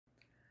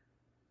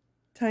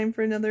time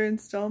for another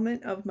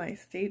installment of my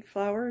State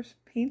Flowers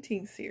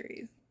painting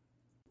series.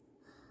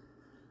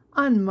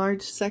 On March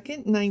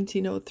 2nd,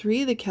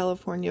 1903, the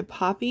California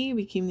poppy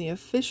became the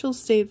official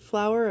state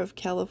flower of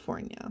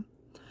California.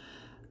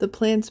 The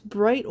plant's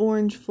bright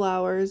orange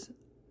flowers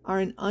are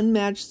an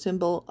unmatched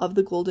symbol of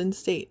the Golden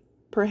State,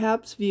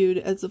 perhaps viewed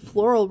as the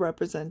floral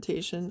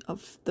representation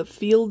of the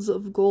fields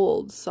of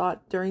gold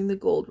sought during the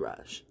gold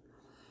rush.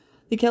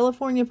 The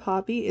California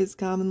poppy is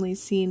commonly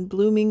seen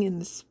blooming in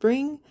the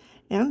spring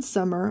and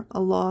summer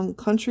along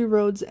country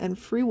roads and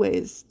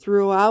freeways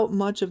throughout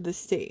much of the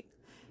state,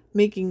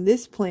 making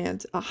this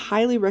plant a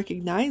highly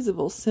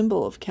recognizable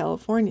symbol of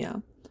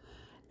California.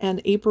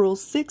 And April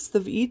 6th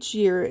of each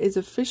year is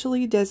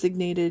officially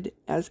designated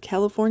as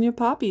California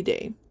Poppy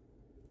Day.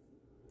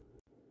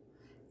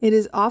 It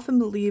is often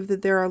believed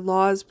that there are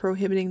laws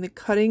prohibiting the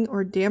cutting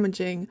or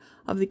damaging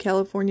of the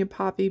California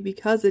poppy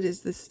because it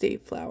is the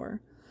state flower.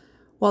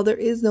 While there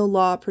is no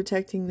law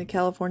protecting the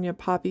California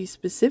poppy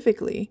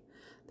specifically,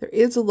 there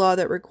is a law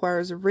that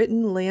requires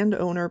written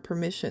landowner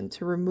permission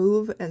to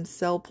remove and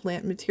sell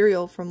plant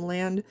material from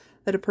land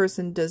that a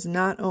person does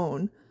not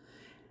own,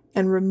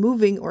 and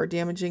removing or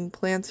damaging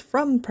plants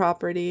from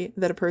property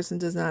that a person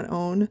does not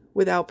own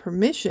without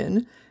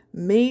permission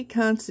may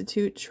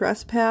constitute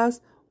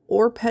trespass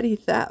or petty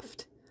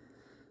theft.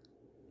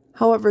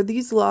 However,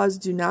 these laws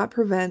do not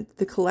prevent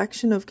the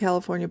collection of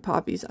California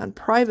poppies on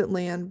private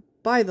land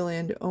by the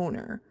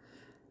landowner.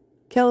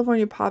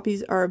 California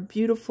poppies are a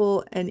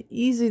beautiful and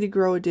easy to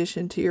grow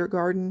addition to your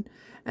garden,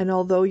 and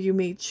although you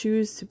may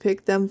choose to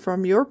pick them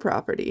from your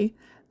property,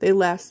 they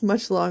last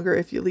much longer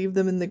if you leave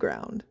them in the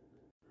ground.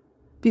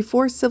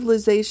 Before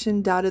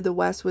civilization dotted the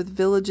West with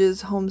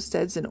villages,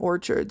 homesteads, and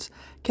orchards,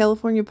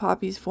 California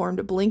poppies formed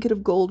a blanket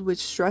of gold which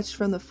stretched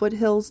from the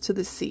foothills to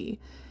the sea.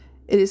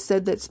 It is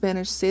said that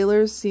Spanish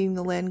sailors, seeing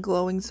the land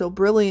glowing so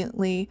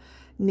brilliantly,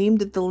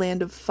 named it the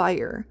Land of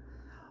Fire.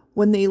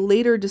 When they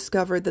later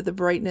discovered that the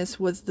brightness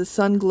was the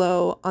sun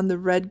glow on the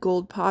red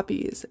gold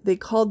poppies, they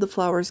called the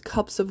flowers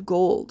cups of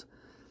gold.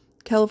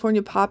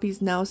 California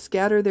poppies now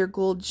scatter their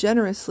gold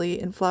generously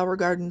in flower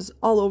gardens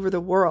all over the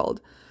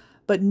world,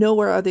 but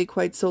nowhere are they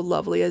quite so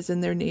lovely as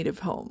in their native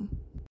home.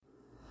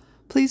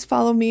 Please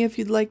follow me if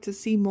you'd like to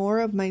see more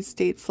of my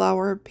state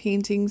flower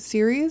painting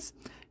series.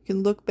 You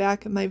can look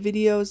back at my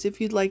videos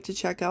if you'd like to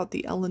check out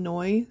the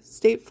Illinois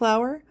state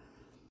flower.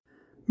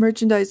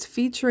 Merchandise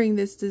featuring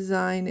this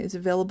design is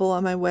available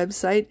on my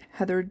website,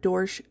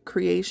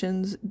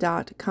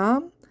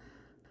 heatherdorschcreations.com.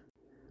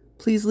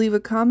 Please leave a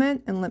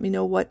comment and let me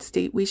know what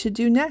state we should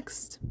do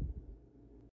next.